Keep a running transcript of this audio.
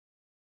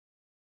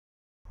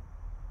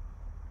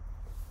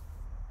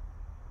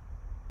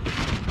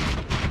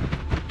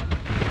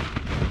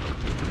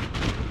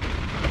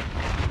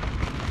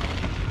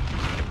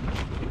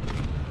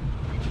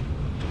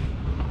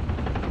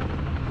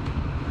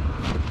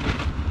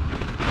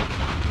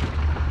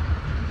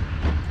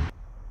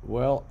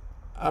Well,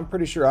 I'm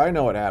pretty sure I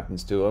know what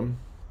happens to them.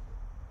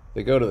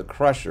 They go to the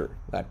crusher,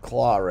 that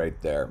claw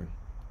right there.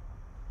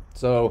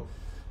 So,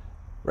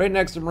 right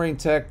next to Marine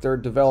Tech, they're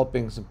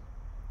developing some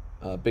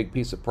big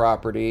piece of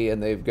property,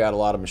 and they've got a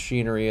lot of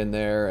machinery in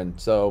there, and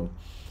so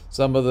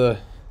some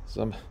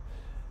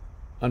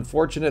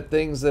unfortunate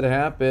things that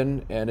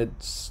happen, and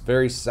it's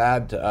very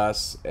sad to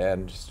us.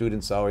 And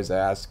students always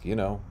ask,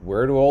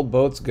 where do old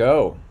boats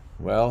go?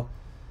 Well,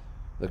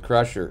 the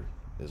crusher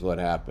is what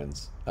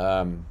happens.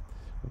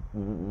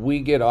 We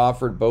get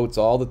offered boats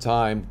all the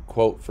time,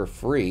 quote, for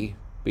free,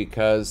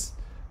 because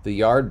the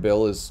yard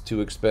bill is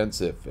too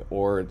expensive,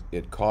 or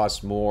it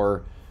costs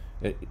more.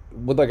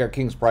 With like our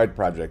King's Pride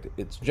project,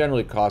 it's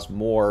generally costs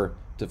more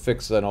to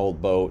fix an old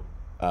boat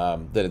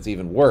than it's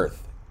even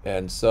worth.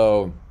 And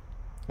so,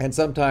 and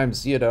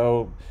sometimes,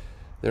 they're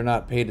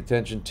not paid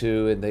attention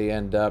to, and they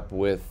end up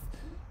with,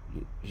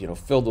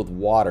 filled with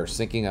water,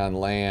 sinking on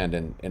land,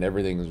 and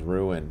everything's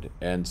ruined.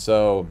 And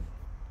so,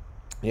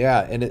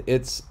 yeah, and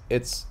it's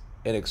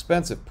an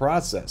expensive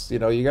process. You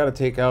got to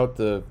take out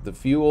the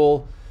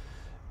fuel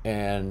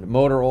and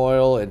motor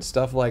oil and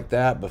stuff like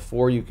that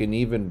before you can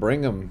even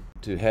bring them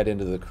to head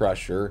into the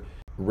crusher,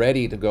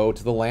 ready to go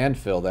to the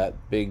landfill. That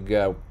big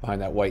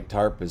behind that white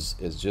tarp is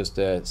just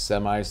a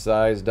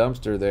semi-sized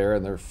dumpster there,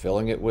 and they're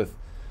filling it with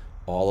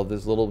all of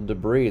this little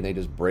debris, and they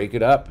just break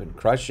it up and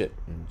crush it.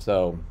 And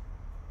so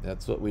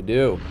that's what we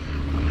do.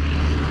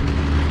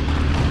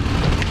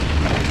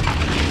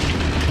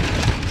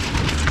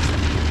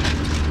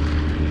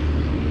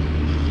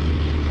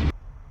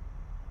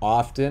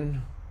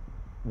 Often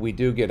we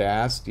do get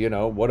asked,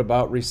 what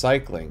about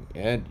recycling?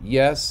 And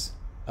yes,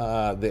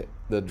 the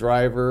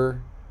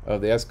driver of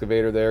the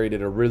excavator there, he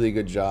did a really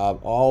good job.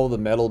 All the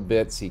metal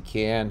bits he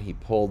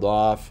pulled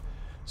off,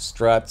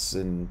 struts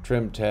and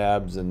trim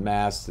tabs and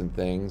masts and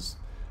things.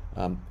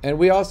 And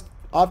we also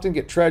often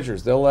get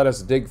treasures. They'll let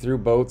us dig through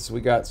boats. We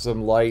got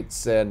some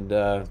lights and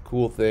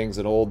cool things,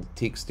 an old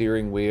teak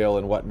steering wheel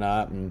and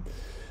whatnot. And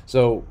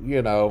so,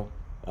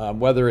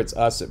 whether it's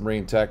us at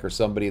Marine Tech or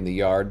somebody in the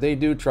yard, they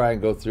do try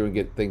and go through and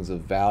get things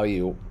of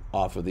value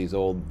off of these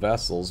old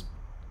vessels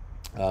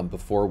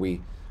before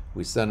we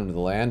send them to the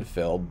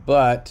landfill.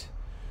 But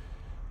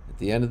at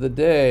the end of the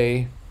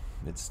day,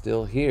 it's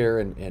still here,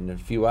 and in a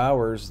few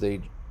hours,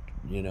 they,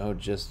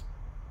 just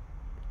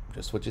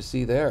what you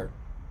see there.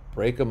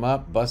 Break them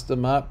up, bust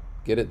them up,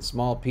 get it in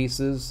small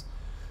pieces,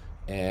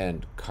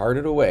 and cart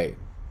it away.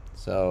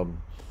 So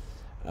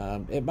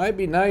it might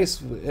be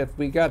nice if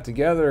we got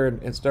together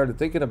and started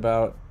thinking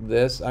about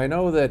this. I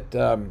know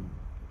that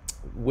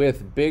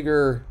with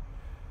bigger,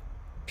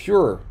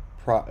 pure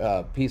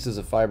pieces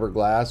of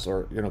fiberglass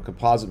or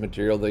composite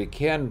material,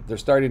 they're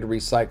starting to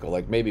recycle,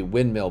 like maybe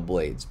windmill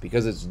blades,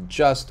 because it's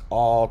just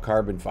all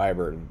carbon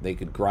fiber, and they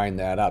could grind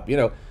that up.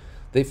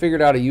 They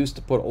figured out a use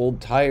to put old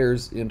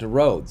tires into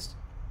roads,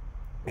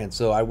 and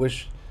so I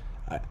wish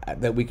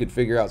that we could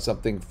figure out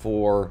something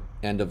for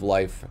end of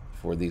life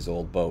for these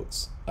old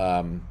boats.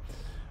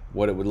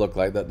 What it would look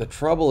like. The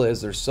trouble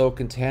is they're so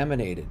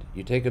contaminated.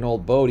 You take an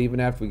old boat, even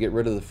after we get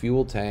rid of the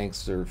fuel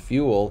tanks or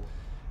fuel,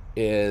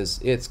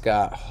 it's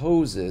got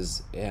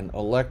hoses and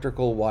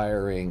electrical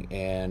wiring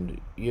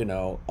and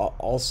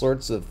all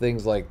sorts of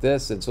things like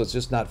this, and so it's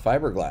just not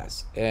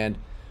fiberglass, and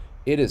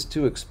it is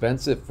too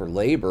expensive for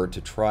labor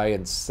to try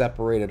and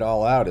separate it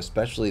all out,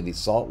 especially these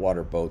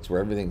saltwater boats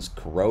where everything's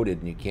corroded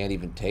and you can't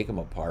even take them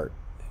apart.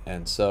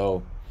 And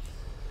so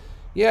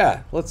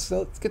yeah, let's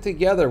get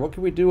together. What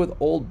can we do with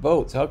old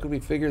boats? How can we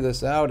figure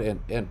this out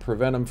and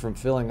prevent them from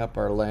filling up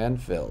our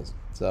landfills?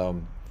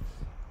 So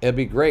it'd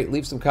be great.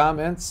 Leave some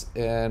comments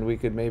and we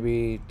could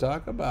maybe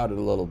talk about it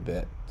a little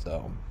bit.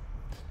 So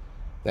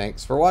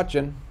thanks for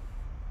watching.